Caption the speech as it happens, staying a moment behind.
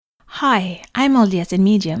Hi, I'm LDS in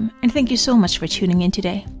Medium, and thank you so much for tuning in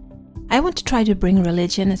today. I want to try to bring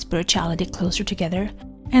religion and spirituality closer together,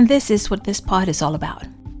 and this is what this pod is all about.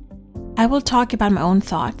 I will talk about my own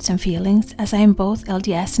thoughts and feelings as I am both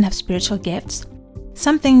LDS and have spiritual gifts,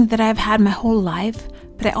 something that I've had my whole life,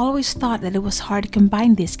 but I always thought that it was hard to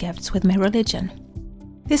combine these gifts with my religion.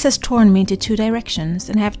 This has torn me into two directions,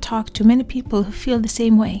 and I have talked to many people who feel the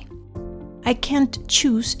same way. I can't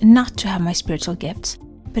choose not to have my spiritual gifts,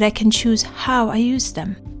 but I can choose how I use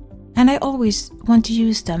them. And I always want to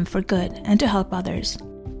use them for good and to help others.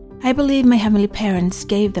 I believe my heavenly parents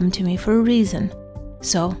gave them to me for a reason.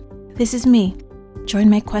 So, this is me. Join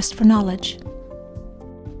my quest for knowledge.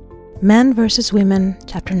 Men vs. Women,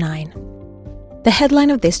 Chapter 9. The headline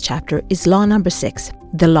of this chapter is Law Number 6,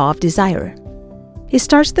 The Law of Desire. He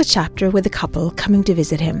starts the chapter with a couple coming to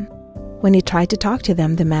visit him. When he tried to talk to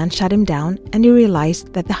them, the man shut him down, and he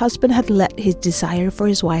realized that the husband had let his desire for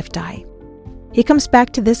his wife die. He comes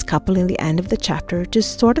back to this couple in the end of the chapter to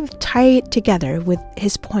sort of tie it together with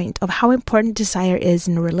his point of how important desire is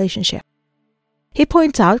in a relationship. He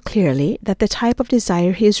points out clearly that the type of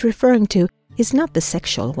desire he is referring to is not the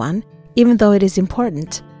sexual one, even though it is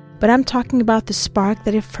important, but I'm talking about the spark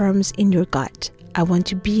that affirms in your gut, I want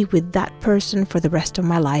to be with that person for the rest of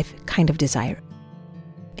my life kind of desire.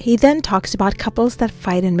 He then talks about couples that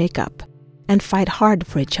fight and make up, and fight hard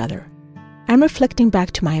for each other. I'm reflecting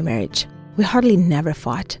back to my marriage. We hardly never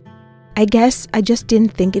fought. I guess I just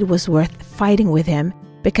didn't think it was worth fighting with him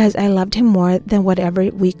because I loved him more than whatever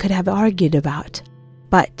we could have argued about.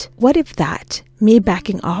 But what if that, me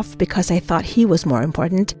backing off because I thought he was more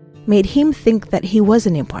important, made him think that he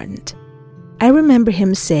wasn't important? I remember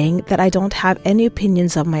him saying that I don't have any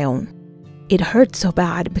opinions of my own. It hurt so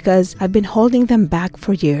bad because I've been holding them back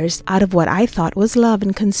for years out of what I thought was love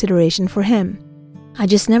and consideration for him. I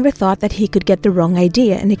just never thought that he could get the wrong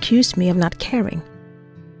idea and accuse me of not caring.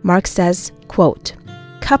 Mark says, quote,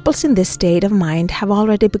 couples in this state of mind have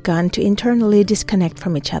already begun to internally disconnect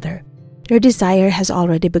from each other. Their desire has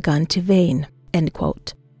already begun to wane, end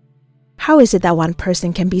quote. How is it that one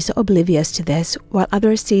person can be so oblivious to this while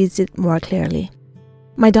others sees it more clearly?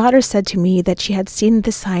 My daughter said to me that she had seen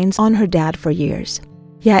the signs on her dad for years,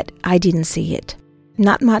 yet I didn't see it.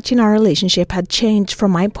 Not much in our relationship had changed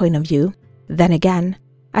from my point of view. Then again,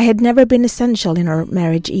 I had never been essential in our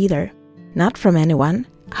marriage either. Not from anyone,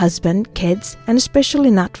 husband, kids, and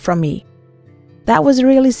especially not from me. That was a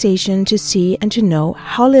realization to see and to know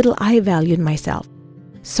how little I valued myself,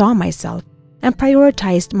 saw myself, and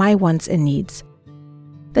prioritized my wants and needs.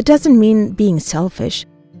 That doesn't mean being selfish,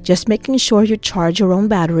 just making sure you charge your own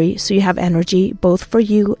battery so you have energy both for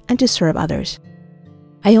you and to serve others.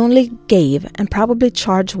 I only gave and probably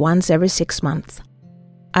charged once every 6 months.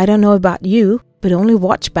 I don't know about you, but only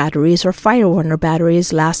watch batteries or fire warner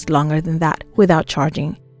batteries last longer than that without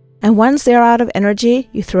charging. And once they're out of energy,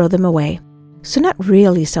 you throw them away. So not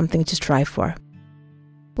really something to strive for.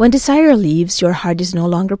 When desire leaves, your heart is no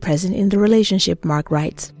longer present in the relationship, Mark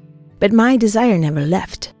writes. But my desire never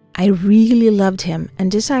left. I really loved him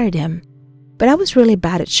and desired him, but I was really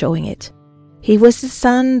bad at showing it. He was the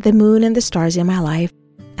sun, the moon, and the stars in my life,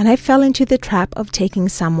 and I fell into the trap of taking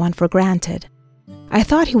someone for granted. I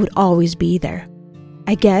thought he would always be there.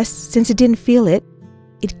 I guess, since I didn't feel it,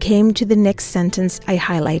 it came to the next sentence I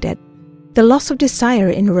highlighted. The loss of desire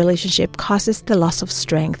in a relationship causes the loss of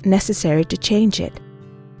strength necessary to change it.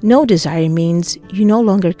 No desire means you no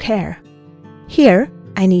longer care. Here,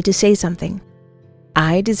 I need to say something.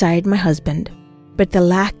 I desired my husband, but the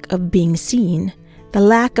lack of being seen, the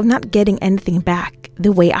lack of not getting anything back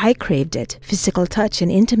the way I craved it, physical touch and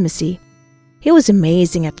intimacy. He was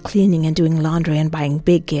amazing at cleaning and doing laundry and buying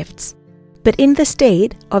big gifts. But in the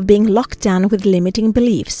state of being locked down with limiting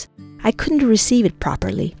beliefs, I couldn't receive it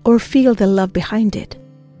properly or feel the love behind it.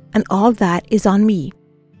 And all that is on me.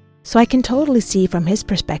 So I can totally see from his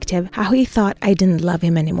perspective how he thought I didn't love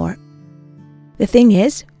him anymore. The thing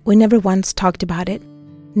is, we never once talked about it.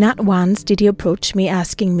 Not once did he approach me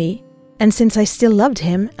asking me, and since I still loved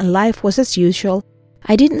him and life was as usual,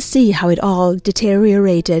 I didn't see how it all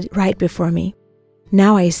deteriorated right before me.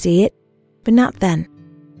 Now I see it, but not then.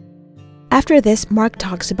 After this, Mark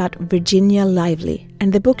talks about Virginia Lively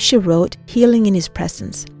and the book she wrote, Healing in His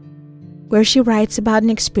Presence, where she writes about an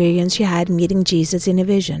experience she had meeting Jesus in a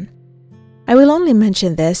vision. I will only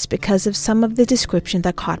mention this because of some of the description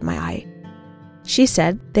that caught my eye. She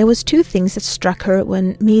said there was 2 things that struck her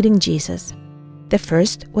when meeting Jesus. The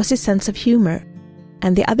first was his sense of humor,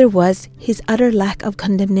 and the other was his utter lack of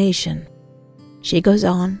condemnation. She goes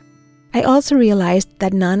on, I also realized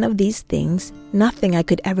that none of these things, nothing I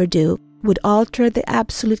could ever do, would alter the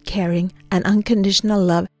absolute caring and unconditional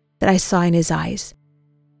love that I saw in his eyes.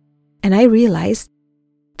 And I realized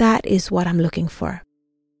that is what I'm looking for.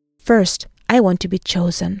 First, I want to be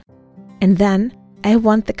chosen. And then, I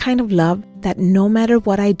want the kind of love that no matter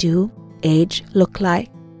what I do, age, look like,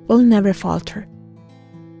 will never falter.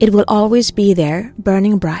 It will always be there,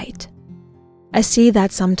 burning bright. I see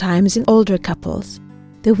that sometimes in older couples,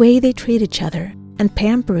 the way they treat each other and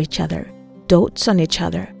pamper each other, dotes on each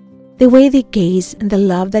other, the way they gaze and the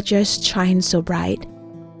love that just shines so bright.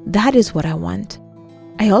 That is what I want.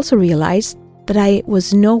 I also realized that I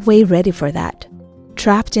was no way ready for that,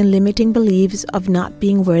 trapped in limiting beliefs of not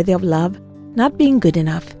being worthy of love, not being good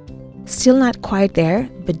enough, still not quite there,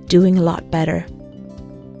 but doing a lot better.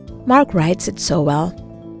 Mark writes it so well.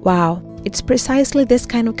 Wow, it's precisely this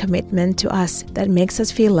kind of commitment to us that makes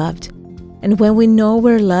us feel loved. And when we know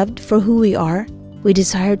we're loved for who we are, we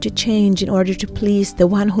desire to change in order to please the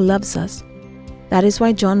one who loves us. That is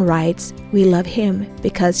why John writes, we love him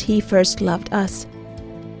because he first loved us.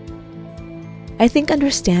 I think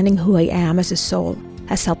understanding who I am as a soul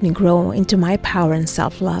has helped me grow into my power and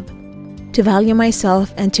self-love, to value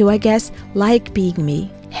myself and to, I guess, like being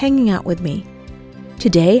me, hanging out with me.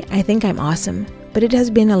 Today, I think I'm awesome, but it has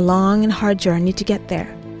been a long and hard journey to get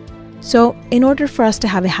there. So, in order for us to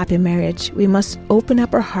have a happy marriage, we must open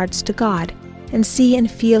up our hearts to God and see and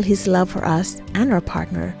feel His love for us and our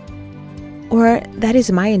partner. Or that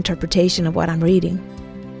is my interpretation of what I'm reading.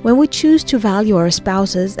 When we choose to value our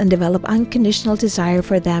spouses and develop unconditional desire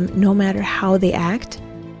for them no matter how they act,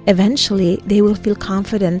 eventually they will feel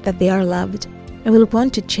confident that they are loved and will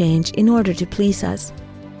want to change in order to please us.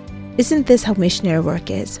 Isn't this how missionary work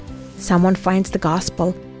is? Someone finds the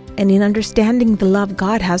gospel, and in understanding the love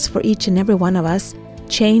God has for each and every one of us,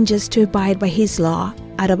 changes to abide by His law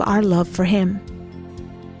out of our love for Him.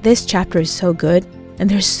 This chapter is so good, and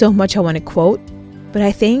there's so much I want to quote, but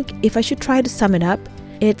I think if I should try to sum it up,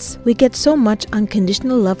 it's we get so much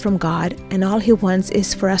unconditional love from God, and all He wants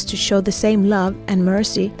is for us to show the same love and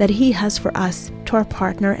mercy that He has for us, to our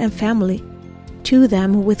partner and family, to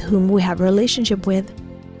them with whom we have a relationship with.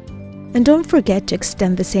 And don't forget to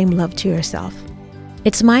extend the same love to yourself.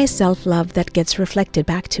 It's my self-love that gets reflected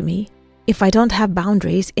back to me. If I don't have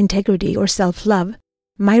boundaries, integrity, or self-love,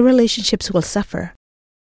 my relationships will suffer.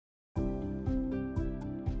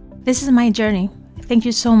 This is my journey. Thank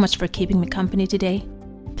you so much for keeping me company today.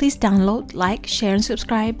 Please download, like, share, and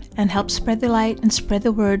subscribe, and help spread the light and spread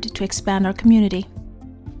the word to expand our community.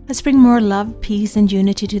 Let's bring more love, peace, and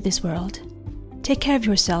unity to this world. Take care of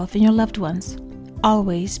yourself and your loved ones.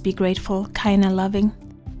 Always be grateful, kind, and loving.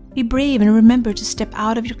 Be brave and remember to step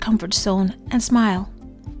out of your comfort zone and smile.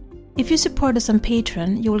 If you support us on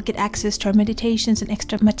Patreon, you will get access to our meditations and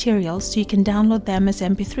extra materials so you can download them as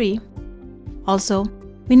MP3. Also,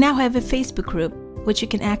 we now have a Facebook group, which you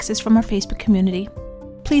can access from our Facebook community.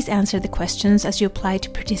 Please answer the questions as you apply to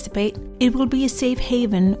participate. It will be a safe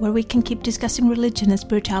haven where we can keep discussing religion and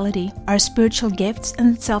spirituality, our spiritual gifts,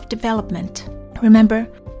 and self-development. Remember,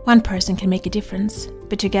 one person can make a difference,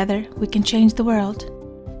 but together we can change the world.